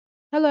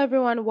Hello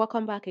everyone,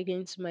 welcome back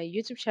again to my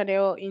YouTube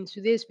channel. In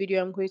today's video,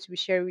 I'm going to be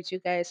sharing with you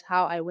guys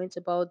how I went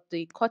about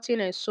the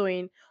cutting and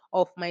sewing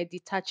of my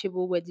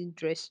detachable wedding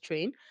dress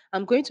train.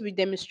 I'm going to be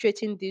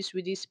demonstrating this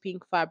with this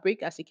pink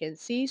fabric, as you can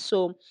see.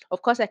 So,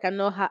 of course, I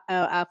cannot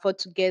afford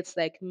to get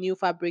like new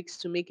fabrics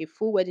to make a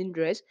full wedding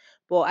dress,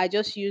 but I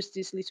just use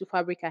this little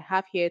fabric I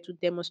have here to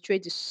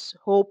demonstrate this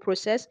whole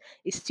process.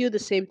 It's still the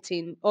same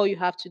thing. All you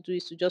have to do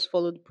is to just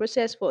follow the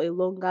process for a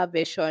longer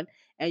version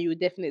and you will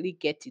definitely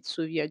get it.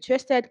 So if you're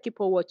interested,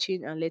 keep on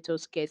watching and let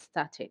us get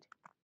started.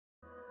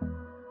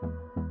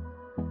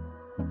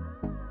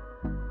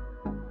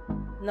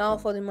 Now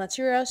for the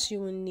materials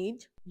you will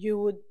need, you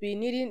would be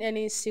needing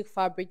any silk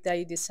fabric that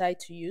you decide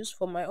to use.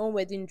 For my own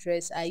wedding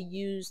dress, I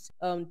used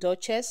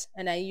Duchess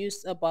and I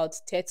used about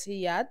 30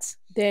 yards.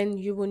 Then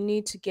you will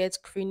need to get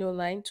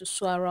crinoline to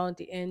sew around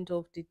the end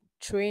of the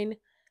train.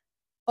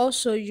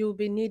 Also, you'll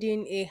be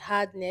needing a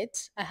hard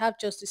net. I have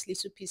just this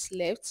little piece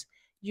left.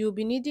 You'll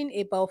be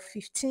needing about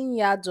 15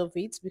 yards of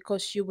it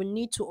because you will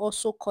need to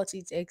also cut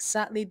it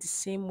exactly the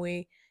same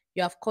way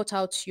you have cut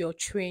out your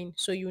train.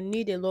 So you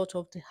need a lot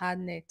of the hard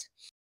net.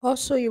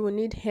 Also, you will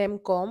need hem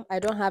gum. I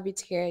don't have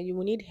it here. You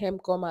will need hem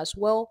gum as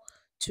well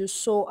to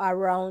sew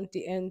around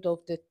the end of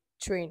the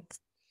train.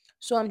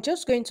 So I'm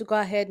just going to go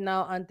ahead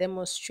now and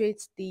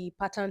demonstrate the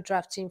pattern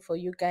drafting for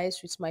you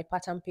guys with my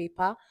pattern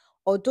paper.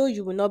 Although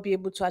you will not be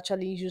able to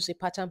actually use a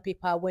pattern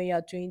paper when you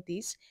are doing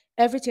this,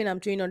 everything I'm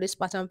doing on this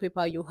pattern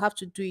paper, you have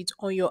to do it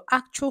on your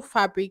actual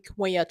fabric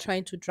when you're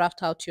trying to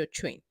draft out your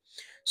train.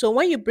 So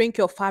when you bring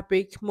your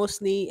fabric,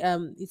 mostly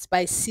it's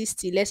by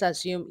 60, let's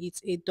assume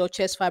it's a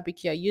Duchess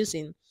fabric you're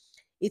using.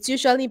 It's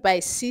usually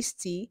by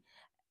 60,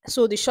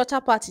 so the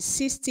shorter part is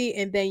 60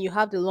 and then you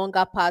have the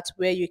longer part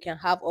where you can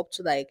have up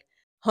to like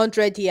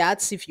 100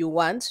 yards if you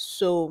want.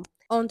 So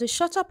on the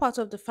shorter part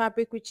of the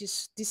fabric, which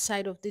is this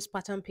side of this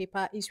pattern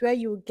paper, is where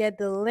you get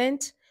the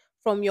length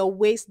from your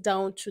waist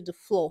down to the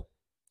floor.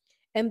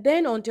 And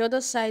then on the other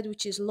side,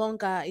 which is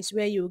longer, is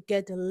where you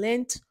get the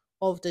length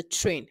of the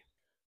train.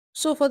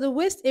 So for the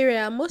waist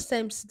area, most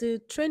times the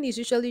train is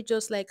usually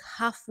just like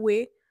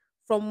halfway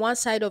from one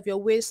side of your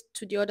waist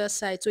to the other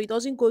side. So it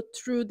doesn't go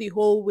through the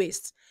whole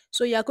waist.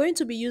 So you're going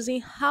to be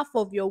using half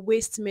of your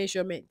waist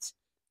measurement.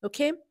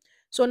 Okay.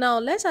 So now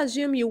let's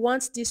assume you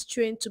want this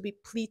train to be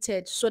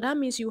pleated. So that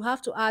means you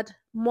have to add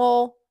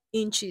more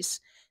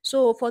inches.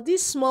 So for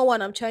this small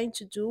one I'm trying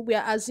to do, we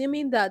are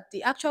assuming that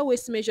the actual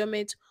waist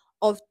measurement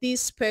of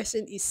this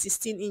person is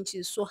 16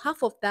 inches. So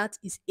half of that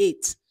is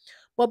 8.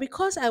 But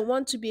because I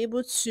want to be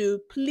able to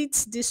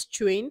pleat this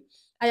train,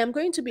 I am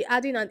going to be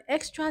adding an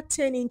extra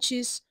 10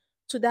 inches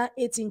to that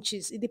 8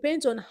 inches. It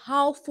depends on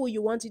how full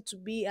you want it to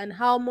be and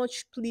how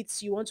much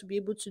pleats you want to be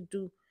able to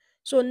do.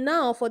 So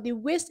now for the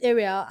waist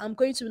area, I'm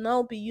going to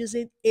now be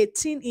using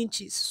 18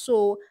 inches.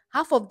 So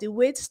half of the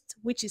waist,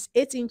 which is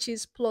 8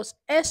 inches plus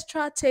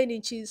extra 10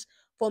 inches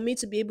for me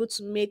to be able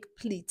to make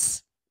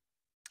pleats.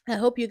 I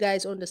hope you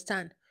guys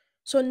understand.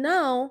 So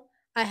now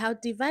I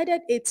have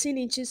divided 18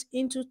 inches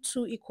into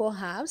two equal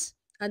halves,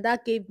 and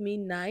that gave me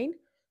 9.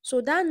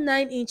 So that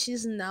 9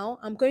 inches now,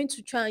 I'm going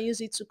to try and use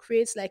it to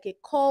create like a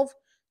curve,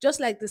 just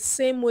like the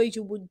same way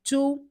you would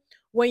do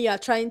when you are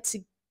trying to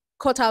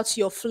cut out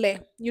your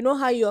flare. You know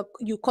how you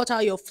cut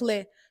out your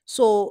flare.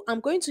 So I'm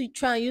going to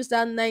try and use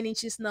that 9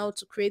 inches now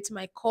to create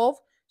my curve.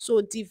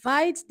 So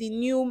divide the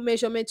new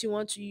measurement you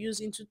want to use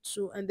into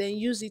two and then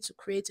use it to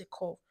create a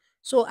curve.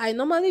 So I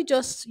normally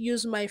just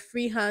use my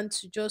free hand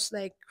to just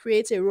like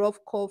create a rough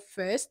curve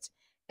first,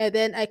 and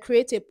then I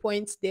create a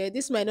point there.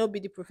 This might not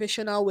be the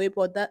professional way,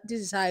 but that this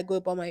is how I go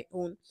about my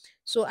own.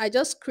 So I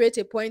just create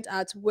a point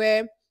at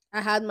where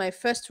I had my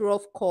first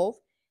rough curve,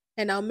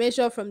 and I'll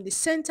measure from the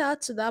center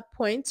to that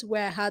point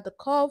where I had the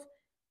curve,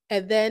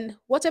 and then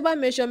whatever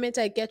measurement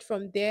I get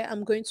from there,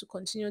 I'm going to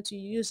continue to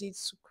use it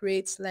to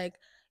create like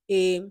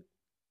a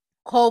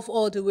curve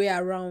all the way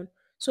around.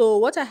 So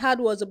what I had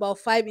was about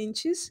 5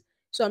 inches.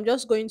 So I'm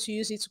just going to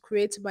use it to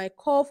create my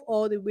curve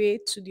all the way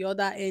to the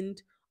other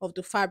end of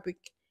the fabric.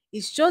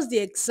 It's just the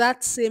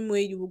exact same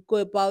way you will go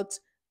about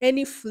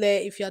any flare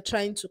if you're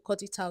trying to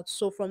cut it out.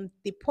 So from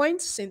the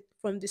point,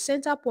 from the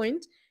center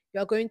point,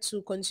 you're going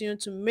to continue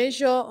to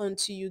measure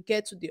until you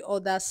get to the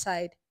other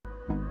side.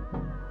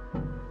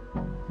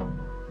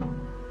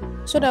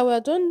 So that we're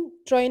done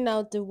drawing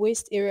out the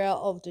waist area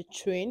of the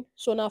train.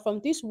 So now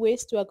from this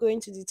waist, we are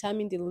going to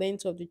determine the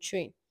length of the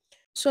train.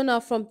 So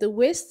now from the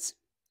waist,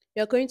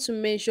 you're going to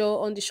measure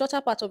on the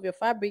shorter part of your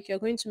fabric, you're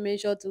going to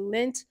measure the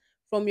length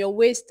from your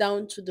waist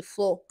down to the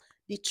floor.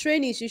 The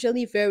train is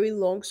usually very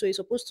long, so it's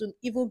supposed to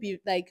even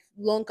be like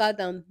longer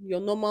than your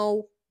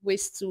normal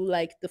waist to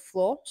like the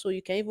floor. So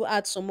you can even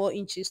add some more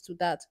inches to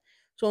that.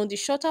 So on the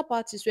shorter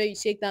part is where you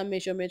take that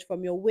measurement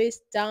from your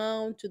waist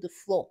down to the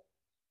floor.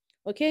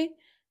 Okay.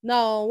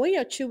 Now, when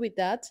you're through with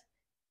that,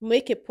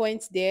 make a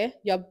point there.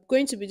 You're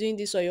going to be doing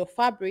this on your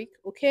fabric,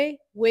 okay?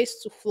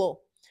 Waist to floor.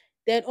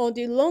 Then on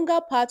the longer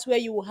part where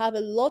you will have a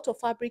lot of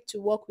fabric to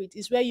work with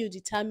is where you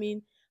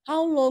determine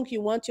how long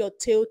you want your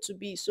tail to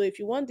be. So if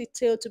you want the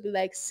tail to be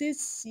like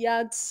 6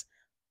 yards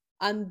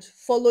and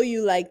follow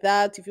you like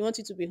that, if you want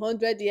it to be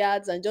 100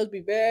 yards and just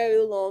be very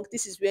long,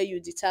 this is where you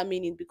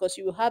determine it, because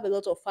you will have a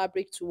lot of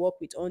fabric to work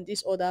with on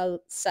this other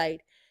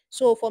side.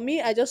 So for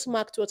me, I just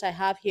marked what I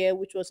have here,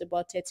 which was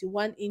about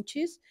 31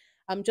 inches.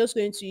 I'm just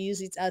going to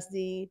use it as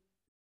the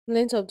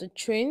length of the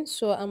train.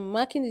 So I'm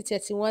marking the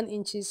 31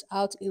 inches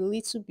out a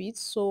little bit.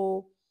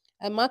 So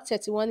I marked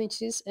 31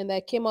 inches and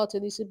I came out a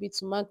little bit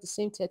to mark the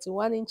same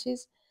 31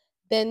 inches.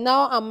 Then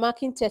now I'm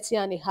marking 30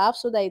 and a half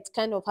so that it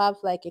kind of have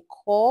like a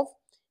curve.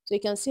 So you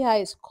can see how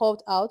it's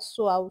curved out.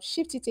 So I'll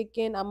shift it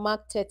again and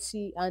mark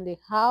 30 and a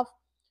half.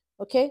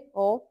 Okay,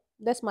 or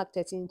let's mark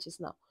 30 inches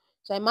now.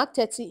 So I marked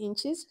 30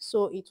 inches.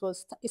 So it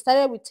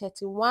started with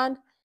 31,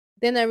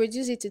 then I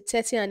reduced it to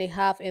 30 and a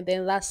half, and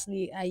then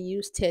lastly I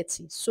used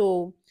 30.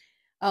 So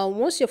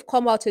once you've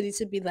come out a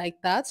little bit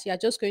like that, you're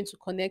just going to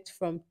connect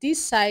from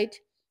this side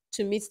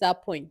to meet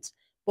that point,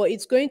 but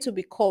it's going to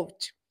be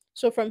curved.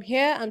 So from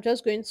here, I'm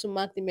just going to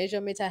mark the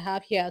measurement I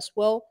have here as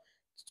well.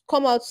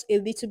 Come out a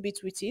little bit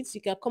with it.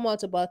 You can come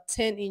out about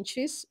 10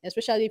 inches,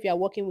 especially if you're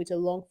working with a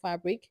long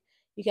fabric.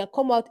 You can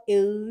come out a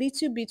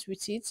little bit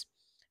with it.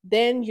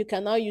 Then you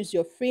can now use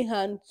your free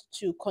hand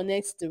to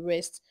connect the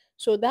rest.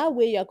 So that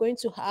way you're going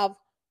to have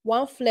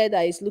one flare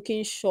that is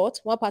looking short,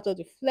 one part of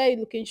the flare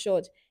looking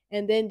short,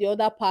 and then the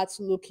other part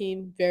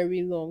looking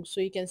very long. So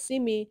you can see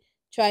me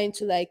trying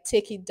to like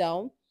take it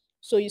down.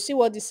 So you see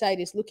what this side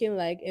is looking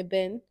like, and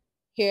then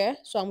here.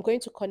 So I'm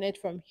going to connect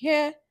from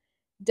here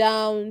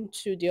down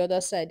to the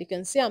other side. You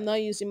can see I'm now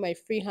using my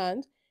free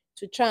hand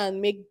to try and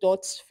make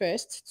dots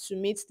first to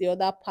meet the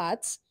other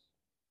parts.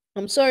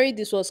 I'm sorry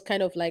this was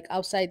kind of like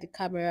outside the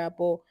camera,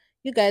 but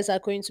you guys are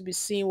going to be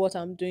seeing what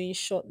I'm doing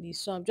shortly.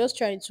 So I'm just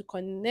trying to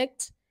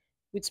connect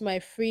with my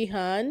free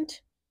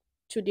hand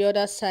to the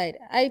other side.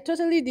 I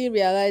totally didn't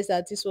realize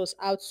that this was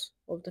out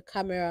of the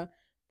camera,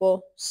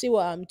 but see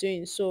what I'm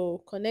doing.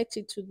 So connect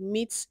it to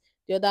meet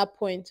the other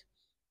point.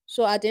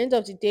 So at the end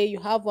of the day, you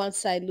have one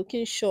side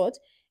looking short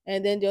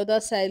and then the other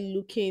side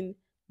looking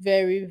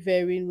very,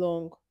 very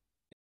long.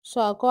 So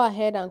I'll go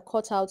ahead and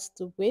cut out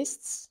the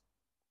waists,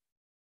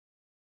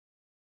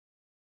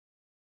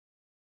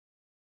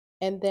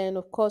 and then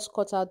of course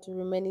cut out the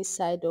remaining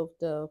side of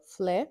the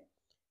flare.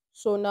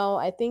 So now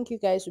I think you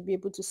guys will be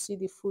able to see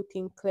the full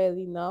thing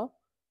clearly now.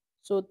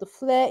 So the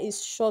flare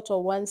is short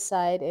on one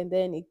side and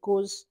then it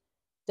goes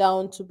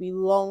down to be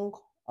long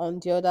on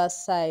the other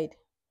side.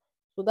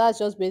 So that's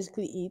just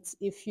basically it.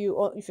 If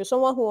you're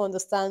someone who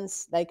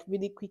understands like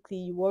really quickly,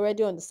 you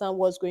already understand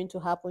what's going to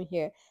happen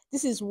here.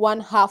 This is one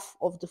half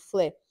of the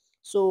flare.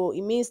 So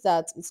it means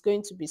that it's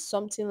going to be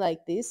something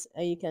like this,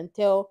 and you can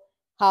tell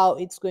how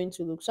it's going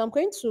to look. So I'm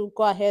going to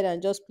go ahead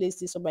and just place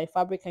this on my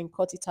fabric and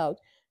cut it out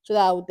so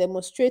that I will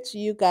demonstrate to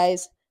you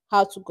guys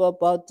how to go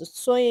about the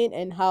sewing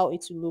and how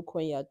it will look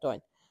when you're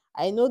done.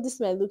 I know this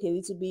might look a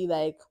little bit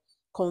like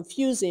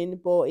confusing,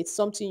 but it's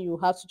something you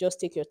have to just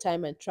take your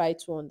time and try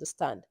to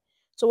understand.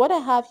 So what I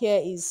have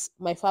here is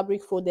my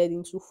fabric folded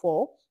into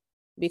four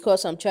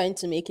because I'm trying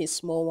to make a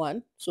small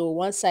one. So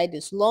one side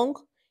is long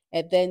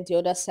and then the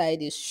other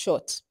side is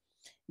short.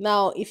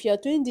 Now, if you're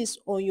doing this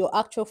on your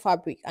actual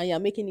fabric and you're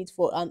making it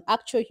for an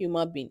actual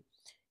human being,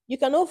 you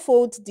cannot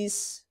fold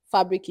this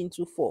fabric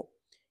into four.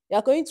 You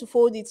are going to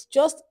fold it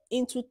just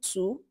into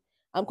two.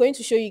 I'm going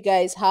to show you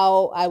guys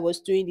how I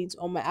was doing it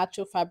on my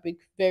actual fabric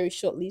very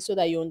shortly so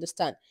that you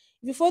understand.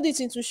 If you fold it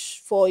into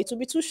four, it will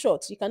be too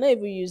short. You cannot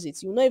even use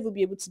it. You will not even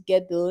be able to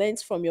get the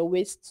length from your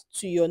waist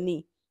to your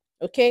knee.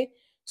 Okay?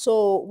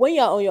 So when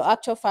you're on your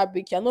actual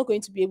fabric, you're not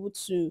going to be able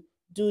to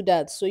do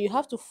that. So you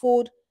have to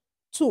fold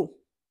two.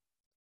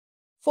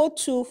 Fold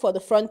two for the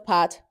front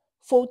part,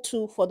 fold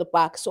two for the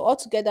back. So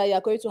altogether,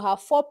 you're going to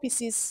have four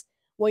pieces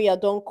when you're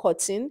done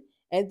cutting,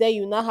 and then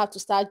you now have to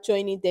start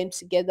joining them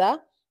together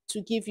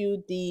to give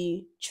you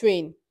the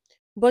train.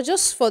 But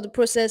just for the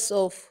process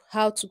of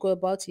how to go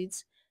about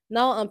it,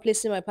 now I'm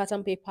placing my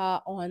pattern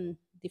paper on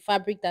the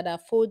fabric that I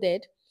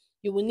folded.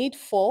 You will need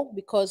four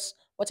because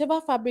whatever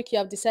fabric you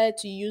have decided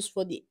to use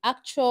for the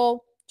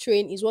actual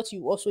train is what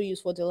you also use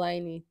for the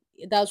lining.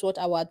 That's what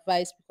I would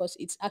advise because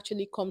it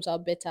actually comes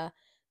out better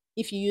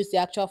if you use the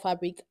actual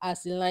fabric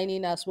as the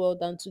lining as well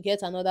than to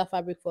get another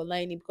fabric for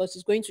lining because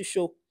it's going to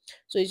show.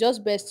 So it's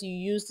just best to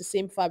use the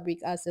same fabric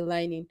as the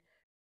lining.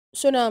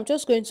 So now I'm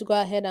just going to go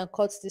ahead and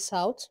cut this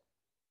out.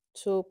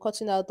 So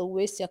cutting out the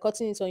waist, you're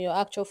cutting it on your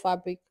actual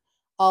fabric.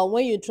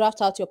 When you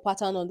draft out your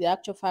pattern on the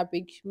actual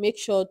fabric, make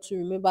sure to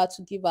remember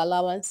to give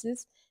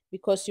allowances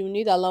because you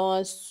need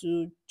allowance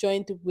to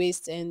join the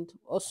waist and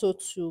also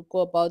to go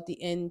about the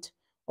end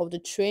of the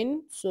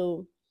train.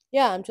 So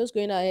yeah, I'm just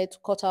going ahead to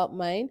cut out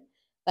mine.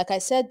 Like I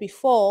said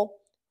before,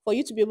 for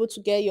you to be able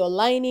to get your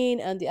lining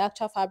and the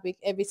actual fabric,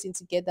 everything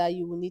together,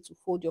 you will need to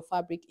fold your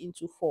fabric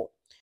into four.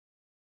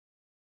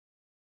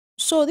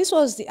 So this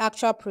was the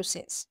actual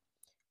process.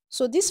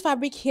 So this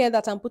fabric here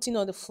that I'm putting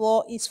on the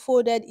floor is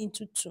folded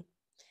into two.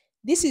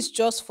 This is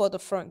just for the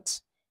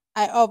front.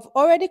 I have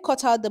already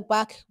cut out the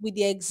back with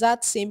the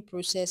exact same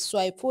process. So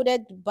I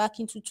folded the back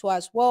into two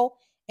as well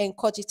and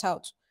cut it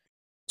out.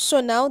 So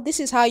now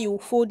this is how you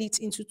fold it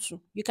into two.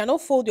 You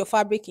cannot fold your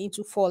fabric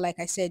into four, like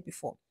I said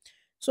before.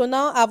 So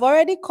now I've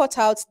already cut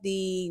out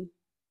the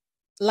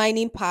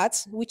lining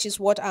part, which is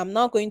what I'm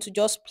now going to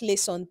just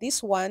place on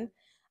this one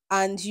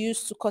and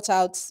use to cut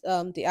out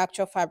the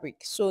actual fabric.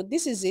 So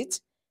this is it.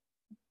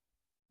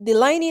 The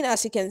lining,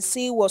 as you can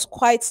see, was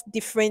quite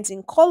different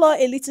in color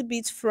a little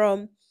bit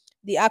from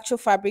the actual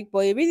fabric, but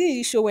it really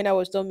did show when I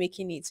was done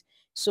making it.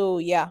 So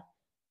yeah,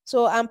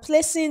 so I'm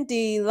placing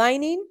the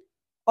lining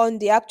on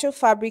the actual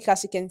fabric,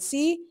 as you can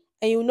see,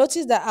 and you'll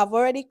notice that I've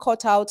already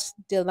cut out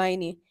the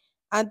lining,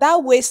 and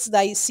that waist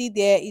that you see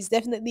there is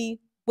definitely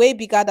way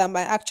bigger than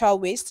my actual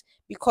waist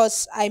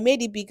because I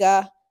made it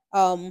bigger,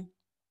 um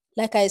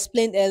like I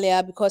explained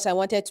earlier, because I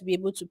wanted to be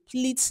able to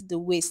pleat the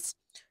waist.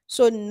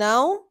 So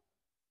now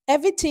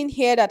everything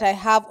here that I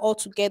have all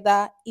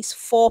together is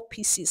four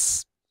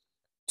pieces.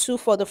 Two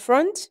for the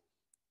front,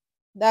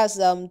 that's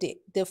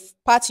the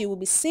part you will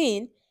be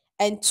seeing,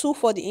 and two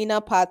for the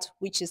inner part,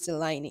 which is the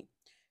lining.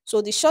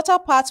 So the shorter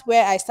part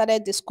where I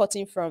started this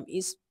cutting from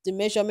is the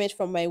measurement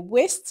from my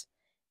waist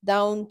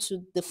down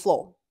to the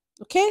floor.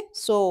 Okay,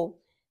 so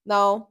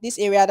now this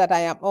area that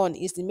I am on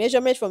is the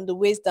measurement from the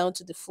waist down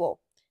to the floor.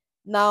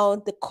 Now,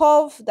 the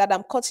curve that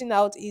I'm cutting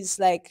out is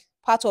like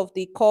part of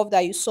the curve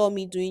that you saw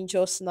me doing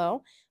just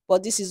now,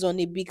 but this is on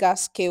a bigger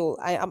scale.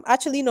 I am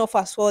actually not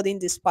fast forwarding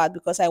this part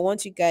because I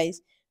want you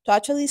guys to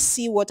actually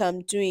see what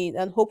I'm doing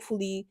and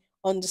hopefully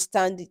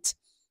understand it.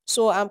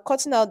 So I'm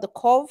cutting out the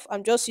curve.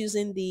 I'm just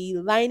using the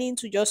lining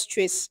to just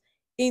trace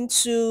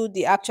into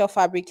the actual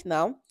fabric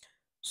now.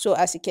 So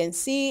as you can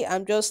see,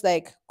 I'm just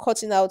like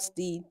cutting out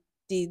the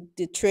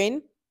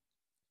train,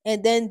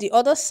 and then the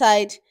other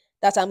side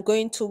that I'm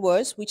going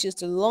towards, which is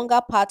the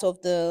longer part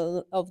of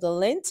the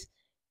length,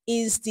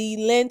 is the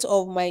length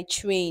of my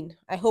train.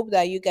 I hope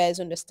that you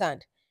guys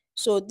understand.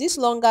 So this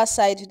longer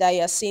side that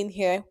you're seeing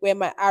here where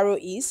my arrow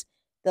is,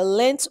 the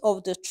length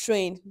of the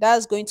train,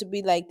 that's going to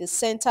be like the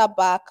center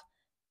back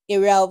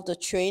area of the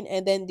train,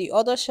 and then the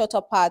other shorter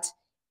part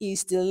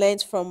is the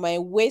length from my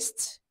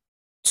waist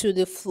to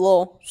the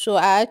floor. So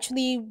I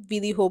actually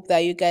really hope that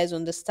you guys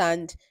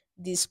understand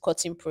this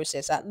cutting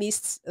process. At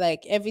least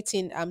like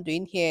everything I'm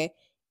doing here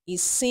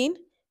is seen.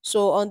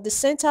 So on the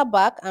center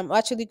back, I'm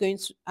actually going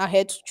to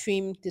ahead to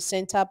trim the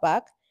center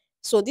back.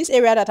 So this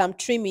area that I'm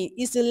trimming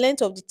is the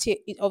length of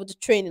of the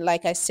train.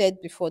 Like I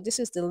said before, this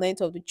is the length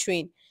of the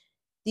train.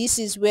 This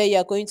is where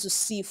you're going to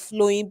see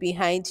flowing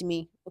behind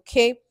me.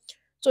 Okay.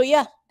 So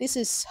yeah, this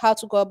is how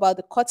to go about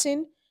the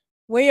cutting.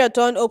 When you're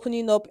done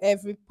opening up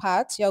every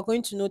part, you're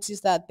going to notice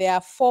that there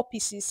are four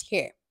pieces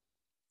here.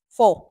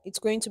 Four. It's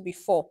going to be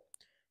four.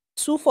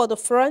 Two for the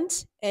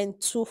front and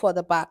two for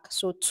the back.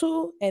 So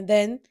two, and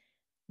then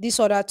this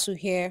other two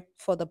here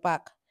for the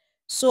back.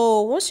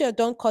 So once you're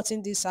done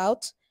cutting this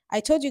out, I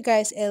told you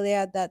guys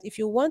earlier that if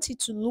you want it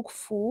to look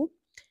full,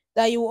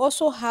 that you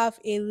also have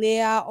a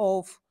layer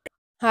of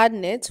hard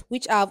net,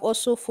 which I've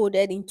also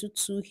folded into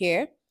two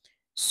here.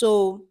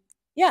 So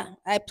yeah,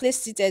 I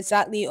placed it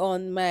exactly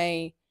on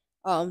my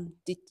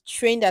the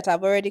train that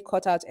I've already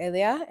cut out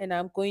earlier, and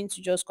I'm going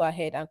to just go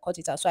ahead and cut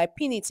it out. So I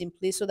pin it in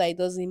place so that it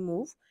doesn't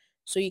move.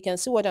 So you can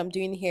see what I'm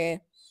doing here,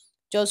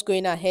 just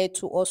going ahead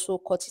to also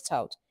cut it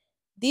out.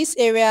 This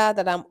area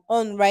that I'm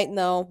on right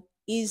now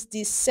is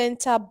the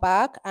center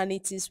back, and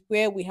it is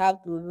where we have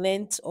the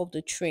length of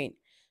the train.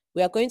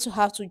 We are going to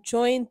have to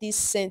join this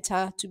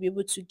center to be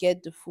able to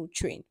get the full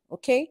train.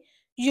 Okay,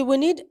 you will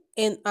need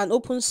an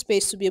open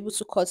space to be able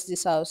to cut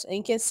this out. And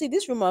you can see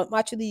this room I'm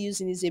actually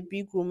using is a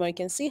big room. And you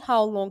can see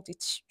how long the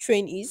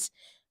train is.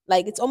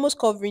 Like it's almost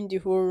covering the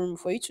whole room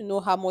for you to know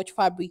how much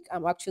fabric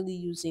I'm actually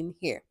using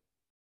here.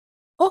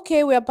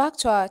 Okay, we're back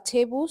to our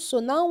table. So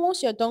now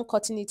once you're done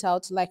cutting it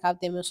out, like I've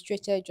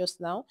demonstrated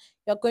just now,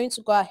 you're going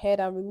to go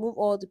ahead and remove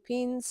all the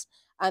pins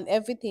and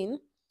everything.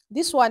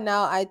 This one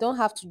now, I don't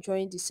have to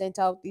join the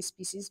center of these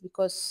pieces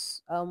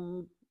because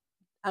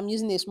I'm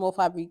using a small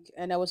fabric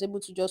and I was able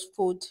to just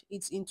fold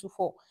it into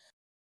four.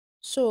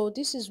 So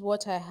this is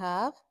what I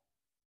have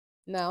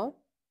now.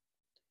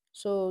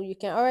 So you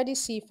can already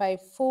see if I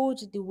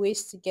fold the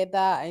waist together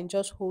and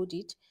just hold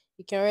it,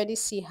 you can already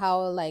see how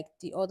like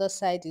the other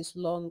side is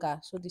longer.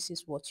 So this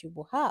is what you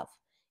will have.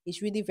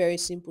 It's really very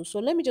simple. So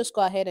let me just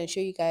go ahead and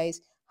show you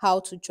guys how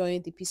to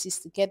join the pieces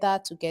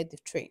together to get the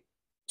tray.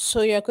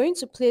 So you're going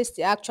to place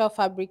the actual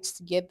fabrics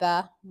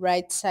together,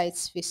 right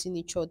sides facing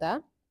each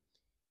other.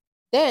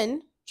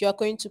 Then you're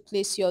going to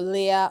place your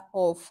layer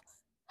of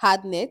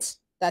hard net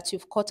that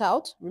you've cut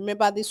out.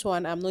 Remember this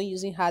one, I'm not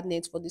using hard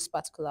net for this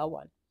particular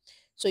one.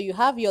 So you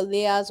have your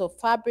layers of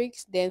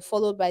fabrics, then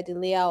followed by the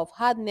layer of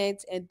hard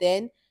net, and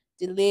then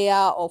the layer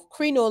of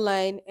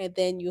crinoline, and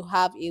then you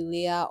have a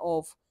layer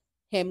of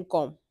hem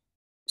gum.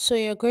 So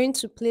you're going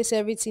to place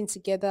everything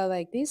together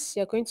like this.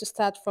 You're going to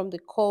start from the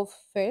curve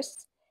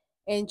first,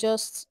 and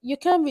just you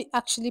can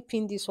actually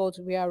pin this all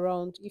the way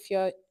around. If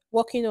you're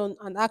working on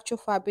an actual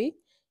fabric,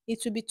 it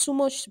will be too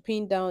much to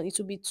pin down. It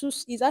will be too.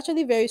 It's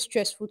actually very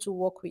stressful to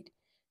work with.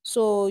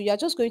 So you're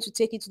just going to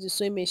take it to the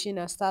sewing machine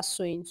and start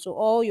sewing. So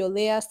all your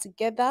layers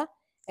together,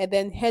 and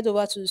then head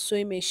over to the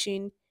sewing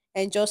machine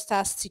and just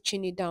start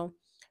stitching it down.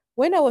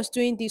 When I was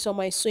doing this on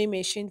my sewing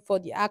machine for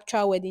the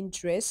actual wedding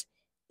dress,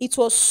 it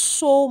was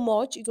so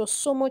much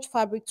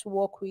fabric to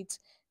work with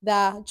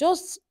that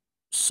just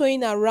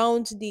sewing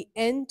around the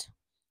end,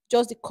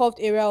 just the curved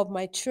area of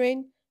my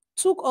train,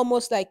 took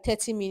almost like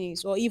 30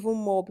 minutes or even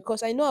more,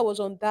 because I know I was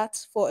on that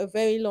for a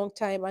very long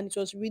time and it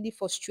was really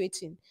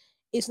frustrating.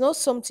 It's not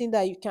something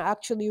that you can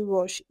actually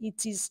rush.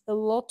 It is a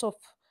lot of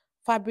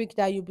fabric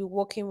that you'll be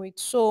working with.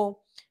 So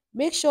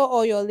make sure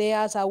all your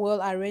layers are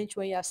well arranged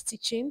when you're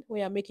stitching,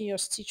 when you're making your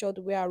stitch all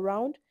the way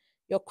around.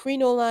 Your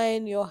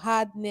crinoline, your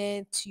hard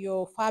net,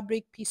 your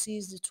fabric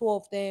pieces, the two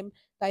of them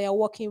that you're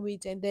working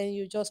with, and then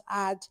you just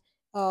add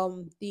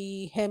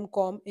the hem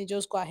gum and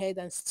just go ahead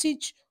and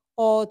stitch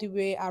all the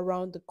way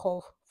around the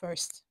curve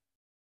first.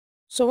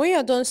 So when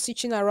you're done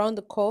stitching around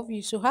the curve,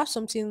 you should have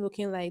something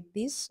looking like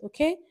this,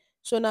 okay?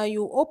 So now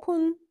you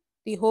open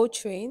the whole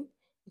train.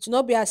 It will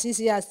not be as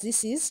easy as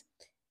this is.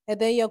 And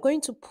then you're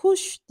going to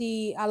push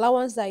the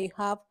allowance that you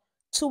have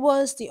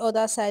towards the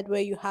other side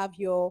where you have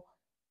your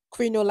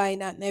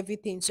crinoline and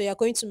everything. So you're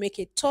going to make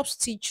a top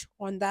stitch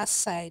on that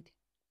side.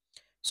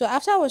 So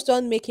after I was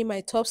done making my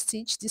top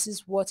stitch, this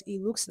is what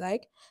it looks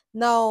like.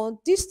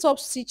 Now, this top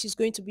stitch is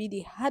going to be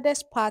the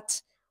hardest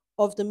part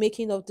of the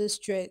making of this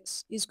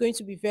dress. It's going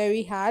to be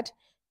very hard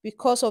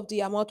because of the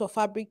amount of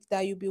fabric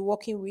that you'll be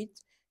working with.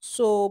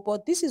 So,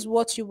 but this is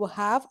what you will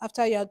have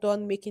after you're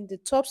done making the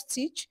top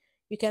stitch.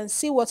 You can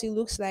see what it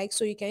looks like.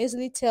 So you can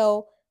easily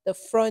tell the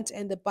front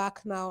and the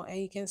back now, and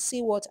you can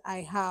see what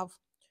I have.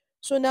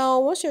 So now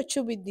once you're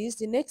through with this,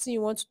 the next thing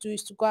you want to do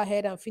is to go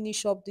ahead and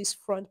finish up this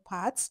front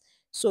part.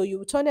 So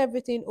you turn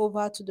everything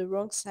over to the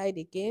wrong side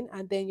again,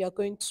 and then you're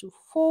going to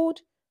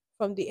fold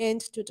from the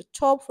end to the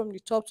top, from the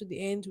top to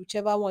the end,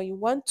 whichever one you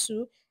want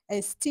to,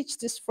 and stitch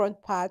this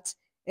front part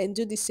and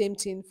do the same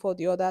thing for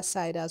the other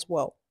side as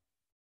well.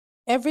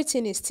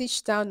 Everything is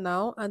stitched down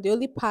now, and the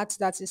only part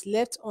that is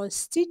left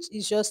unstitched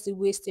is just the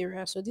waist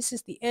area. So this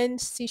is the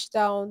end stitched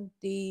down,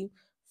 the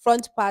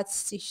front part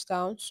stitched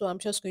down. So I'm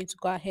just going to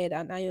go ahead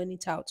and iron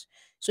it out.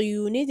 So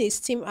you need a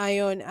steam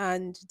iron,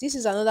 and this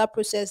is another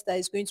process that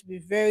is going to be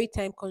very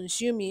time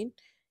consuming.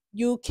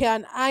 You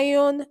can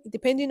iron,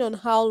 depending on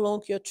how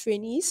long your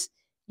train is,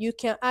 you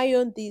can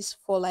iron this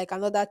for like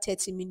another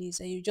 30 minutes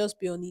and you just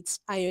be on it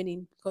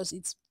ironing because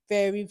it's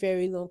very,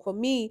 very long. For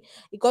me,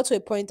 it got to a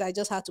point I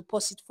just had to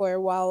pause it for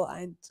a while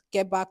and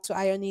get back to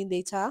ironing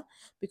later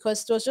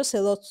because it was just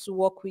a lot to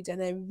work with,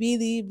 and I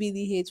really,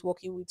 really hate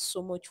working with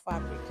so much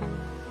fabric.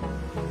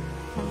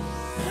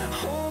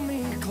 Hold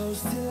me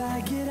close till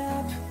I get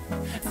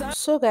up.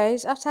 So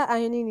guys, after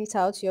ironing it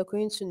out, you're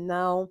going to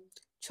now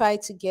try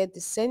to get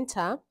the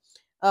center.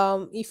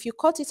 If you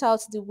cut it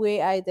out the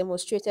way I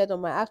demonstrated on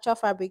my actual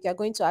fabric, you're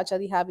going to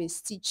actually have a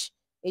stitch,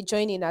 a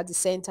joining at the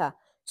center.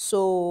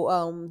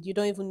 So you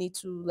don't even need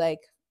to like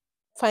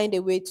find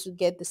a way to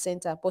get the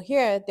center. But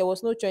here there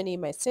was no joining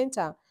in my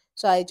center.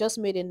 So I just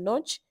made a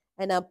notch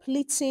and I'm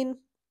pleating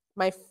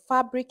my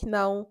fabric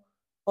now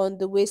on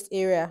the waist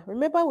area.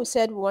 Remember we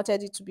said we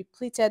wanted it to be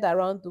pleated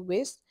around the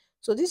waist.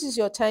 So this is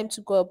your time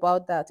to go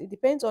about that. It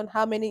depends on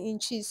how many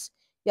inches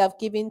you have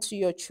given to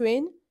your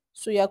train.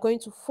 So you are going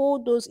to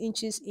fold those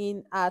inches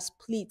in as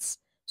pleats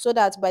so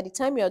that by the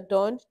time you're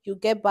done, you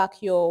get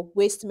back your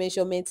waist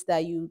measurements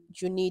that you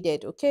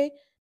needed. Okay.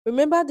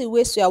 Remember the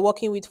waist you are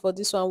working with for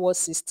this one was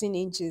 16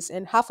 inches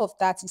and half of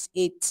that is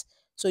 8.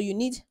 So you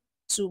need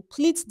to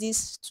pleat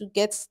this to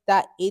get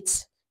that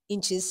 8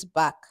 inches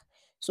back.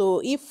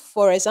 So if,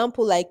 for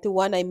example, like the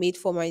one I made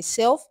for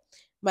myself,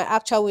 my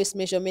actual waist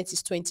measurement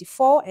is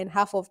 24 and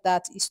half of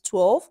that is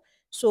 12.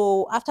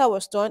 So after I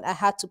was done, I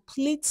had to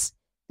pleat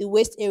the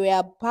waist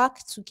area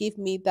back to give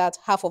me that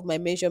half of my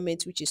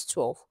measurement, which is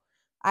 12.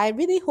 I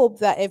really hope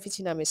that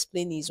everything I'm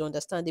explaining is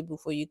understandable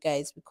for you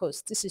guys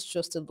because this is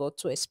just a lot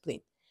to explain.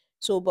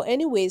 So, but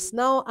anyways,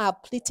 now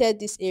I've pleated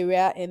this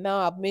area and now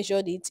I've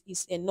measured it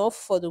is enough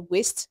for the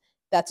waist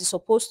that is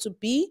supposed to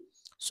be.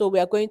 So we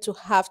are going to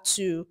have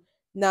to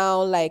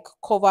now like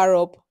cover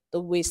up the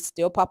waist,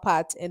 the upper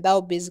part, and that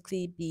will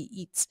basically be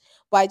it.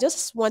 But I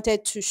just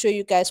wanted to show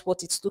you guys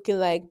what it's looking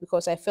like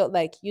because I felt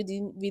like you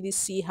didn't really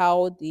see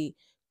how the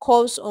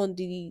curves on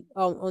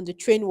the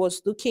train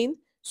was looking.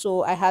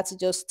 So I had to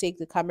just take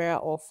the camera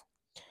off.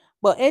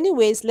 But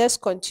anyways, let's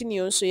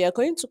continue. So you're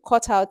going to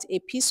cut out a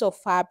piece of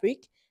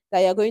fabric that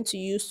you're going to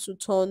use to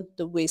turn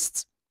the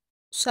waist.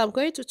 So I'm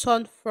going to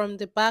turn from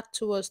the back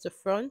towards the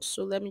front.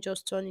 So let me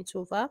just turn it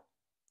over.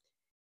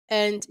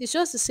 And it's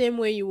just the same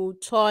way you will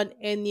turn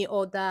any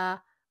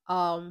other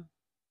um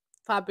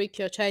fabric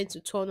you're trying to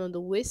turn on the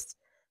waist.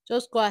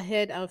 Just go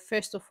ahead and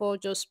first of all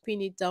just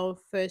pin it down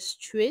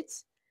first straight.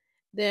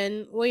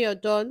 Then when you're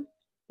done,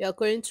 you're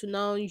going to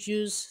now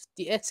use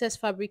the excess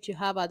fabric you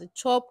have at the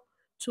top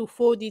to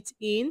fold it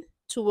in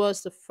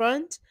towards the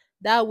front.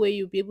 That way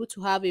you'll be able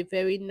to have a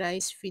very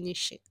nice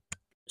finishing.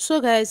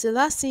 So guys, the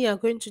last thing you're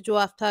going to do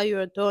after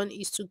you're done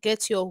is to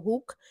get your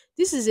hook.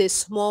 This is a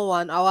small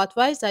one. I'll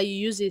advise that you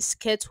use a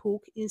skirt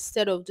hook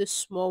instead of this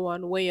small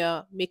one when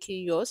you're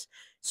making yours.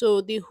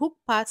 So the hook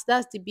part,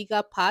 that's the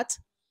bigger part.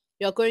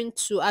 you're going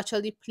to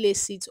actually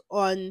place it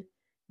on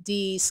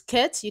the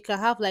skirt. You can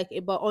have like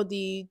about on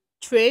the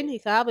train, you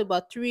can have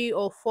about 3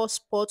 or 4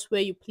 spots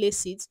where you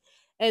place it.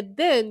 And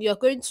then you're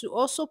going to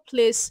also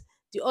place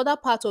the other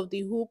part of the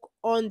hook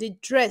on the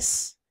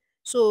dress.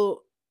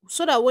 So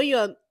so that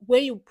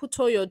when you put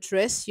on your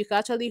dress, you can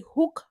actually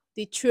hook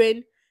the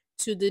train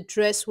to the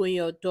dress when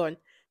you're done.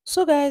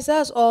 So guys,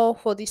 that's all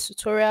for this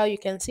tutorial. You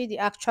can see the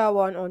actual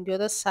one on the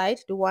other side,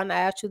 the one I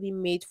actually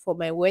made for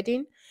my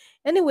wedding.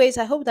 Anyways,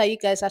 I hope that you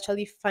guys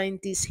actually find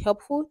this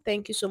helpful.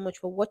 Thank you so much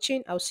for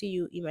watching. I'll see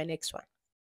you in my next one.